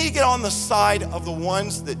 We need to get on the side of the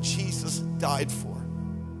ones that Jesus died for.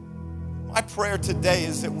 My prayer today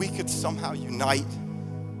is that we could somehow unite.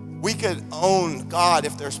 We could own, God,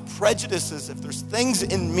 if there's prejudices, if there's things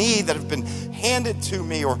in me that have been handed to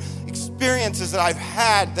me or experiences that I've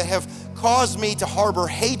had that have caused me to harbor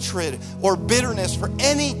hatred or bitterness for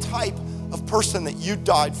any type of person that you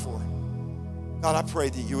died for. God, I pray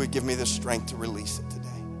that you would give me the strength to release it today.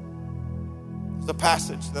 There's a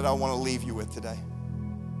passage that I want to leave you with today.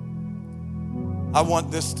 I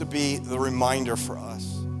want this to be the reminder for us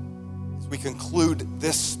as we conclude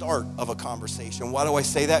this start of a conversation. Why do I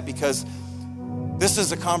say that? Because this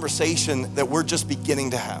is a conversation that we're just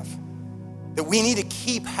beginning to have, that we need to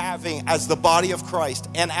keep having as the body of Christ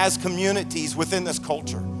and as communities within this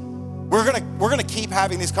culture. We're gonna keep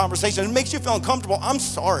having these conversations. It makes you feel uncomfortable. I'm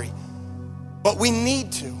sorry, but we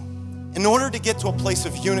need to. In order to get to a place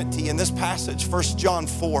of unity in this passage, 1 John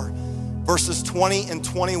 4, verses 20 and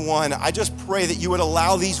 21, I just pray that you would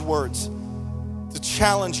allow these words to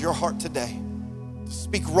challenge your heart today, to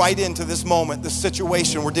speak right into this moment, this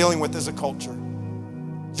situation we're dealing with as a culture.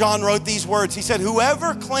 John wrote these words. He said,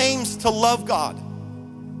 whoever claims to love God,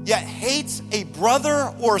 yet hates a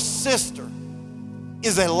brother or sister,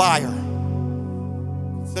 is a liar.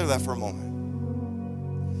 Consider that for a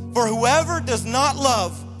moment. For whoever does not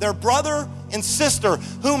love their brother and sister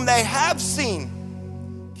whom they have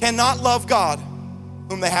seen cannot love God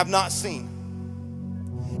whom they have not seen.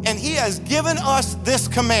 And he has given us this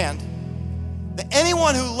command, that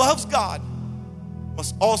anyone who loves God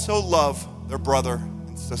must also love their brother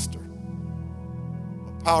and sister.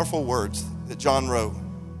 Powerful words that John wrote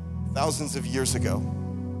thousands of years ago.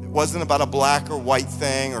 It wasn't about a black or white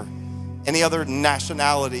thing or any other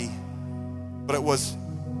nationality, but it was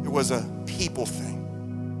a people thing.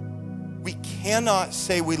 We cannot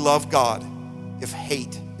say we love God if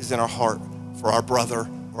hate is in our heart for our brother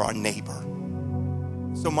or our neighbor.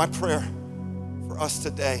 So my prayer for us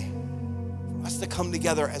today, for us to come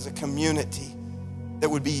together as a community that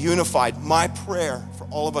would be unified, my prayer for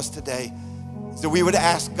all of us today is that we would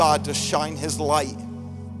ask God to shine his light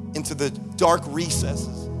into the dark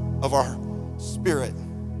recesses of our spirit,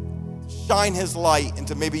 shine his light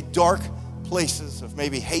into maybe dark places of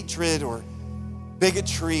maybe hatred or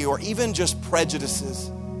bigotry or even just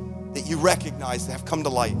prejudices that you recognize that have come to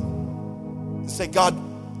light. And say, God,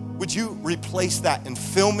 would you replace that and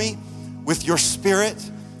fill me with your spirit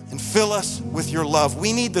and fill us with your love?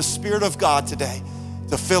 We need the Spirit of God today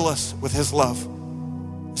to fill us with his love.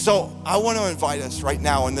 So I want to invite us right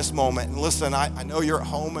now in this moment. And listen, I know you're at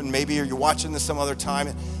home and maybe you're watching this some other time.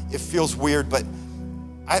 It feels weird, but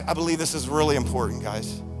I believe this is really important,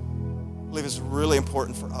 guys. I believe it's really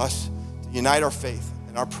important for us to unite our faith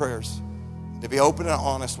and our prayers, to be open and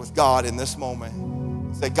honest with God in this moment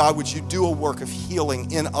Say, God, would you do a work of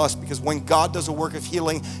healing in us? Because when God does a work of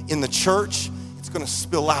healing in the church, it's going to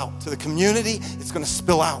spill out to the community. It's going to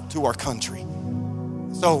spill out to our country.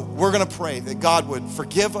 So we're going to pray that God would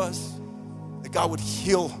forgive us, that God would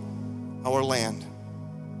heal our land.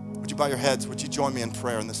 Would you bow your heads? Would you join me in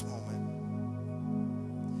prayer in this moment?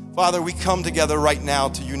 Father, we come together right now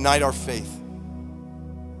to unite our faith.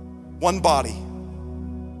 One body.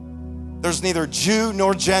 There's neither Jew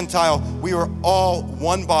nor Gentile. We are all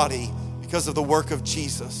one body because of the work of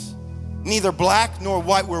Jesus. Neither black nor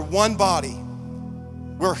white. We're one body.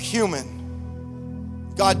 We're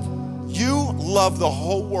human. God, you love the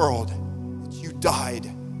whole world. You died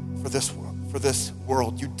for this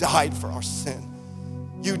world. You died for our sin.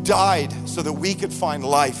 You died so that we could find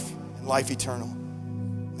life and life eternal.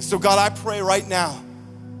 And so God, I pray right now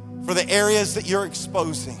for the areas that you're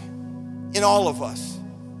exposing in all of us.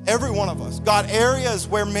 Every one of us. God, areas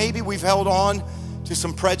where maybe we've held on to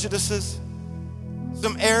some prejudices.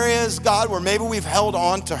 Some areas, God, where maybe we've held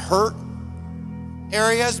on to hurt.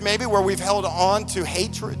 Areas maybe where we've held on to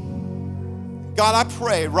hatred. God, I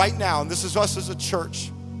pray right now, and this is us as a church,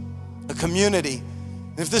 a community,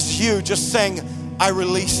 and if this is you, just saying, I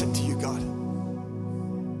release it to you, God.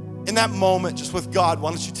 In that moment, just with God,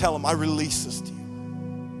 why don't you tell him, I release this to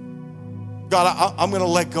you. God, I'm going to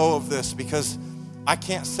let go of this because I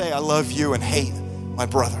can't say I love you and hate my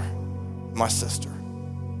brother, my sister.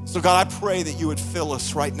 So God, I pray that you would fill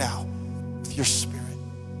us right now with your spirit.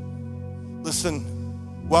 Listen,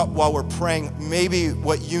 while we're praying, maybe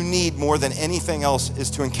what you need more than anything else is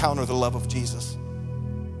to encounter the love of Jesus.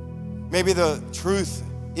 Maybe the truth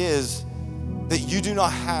is that you do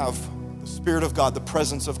not have the Spirit of God, the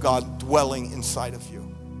presence of God dwelling inside of you.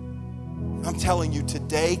 I'm telling you,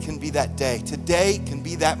 today can be that day. Today can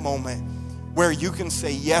be that moment where you can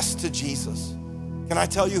say yes to Jesus. Can I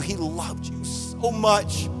tell you, he loved you so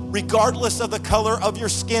much, regardless of the color of your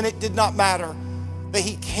skin, it did not matter, that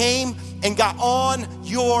he came and got on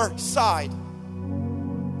your side.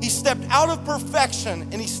 He stepped out of perfection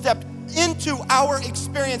and he stepped into our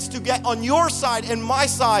experience to get on your side and my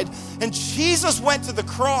side. And Jesus went to the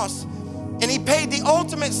cross and he paid the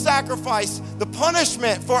ultimate sacrifice. The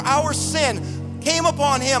punishment for our sin came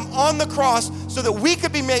upon him on the cross so that we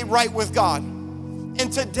could be made right with God.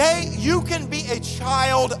 And today you can be a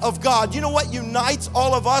child of God. You know what unites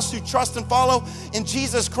all of us who trust and follow in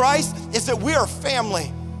Jesus Christ is that we are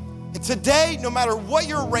family. And today, no matter what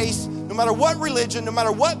your race, no matter what religion, no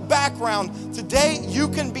matter what background, today you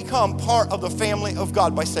can become part of the family of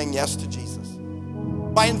God by saying yes to Jesus.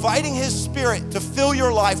 By inviting his Spirit to fill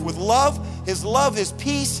your life with love, his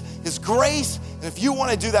peace, his grace. And if you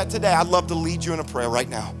want to do that today, I'd love to lead you in a prayer right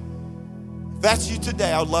now. If that's you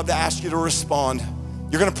today, I would love to ask you to respond.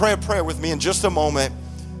 You're going to pray a prayer with me in just a moment.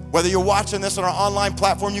 Whether you're watching this on our online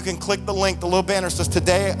platform, you can click the link. The little banner says,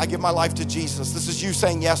 today I give my life to Jesus. This is you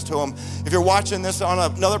saying yes to him. If you're watching this on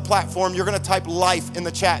another platform, you're going to type life in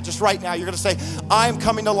the chat. Just right now, you're going to say, I'm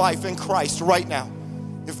coming to life in Christ right now.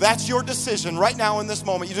 If that's your decision right now in this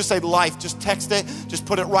moment, you just say life. Just text it. Just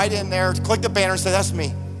put it right in there. Click the banner and say, that's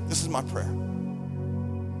me. This is my prayer.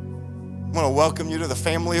 I want to welcome you to the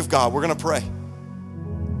family of God. We're going to pray.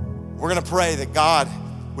 We're going to pray that God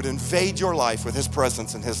would invade your life with his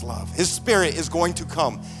presence and his love. His Spirit is going to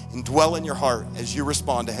come and dwell in your heart as you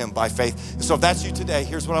respond to him by faith. And so if that's you today,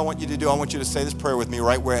 here's what I want you to do. I want you to say this prayer with me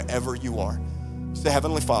right wherever you are. Say,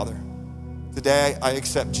 Heavenly Father, today I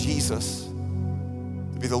accept Jesus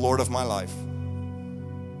to be the Lord of my life.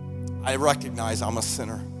 I recognize I'm a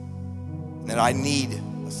sinner and that I need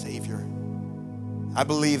a Savior. I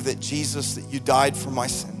believe that Jesus, that you died for my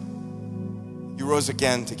sin. You rose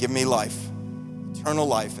again to give me life, eternal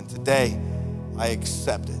life, and today I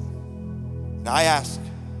accept it. And I ask,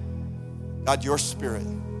 God, your Spirit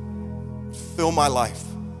would fill my life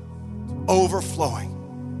to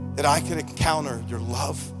overflowing, that I could encounter your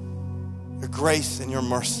love, your grace, and your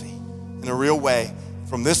mercy in a real way.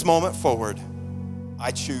 From this moment forward,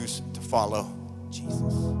 I choose to follow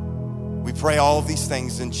Jesus. We pray all of these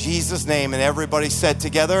things in Jesus' name, and everybody said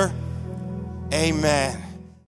together, amen.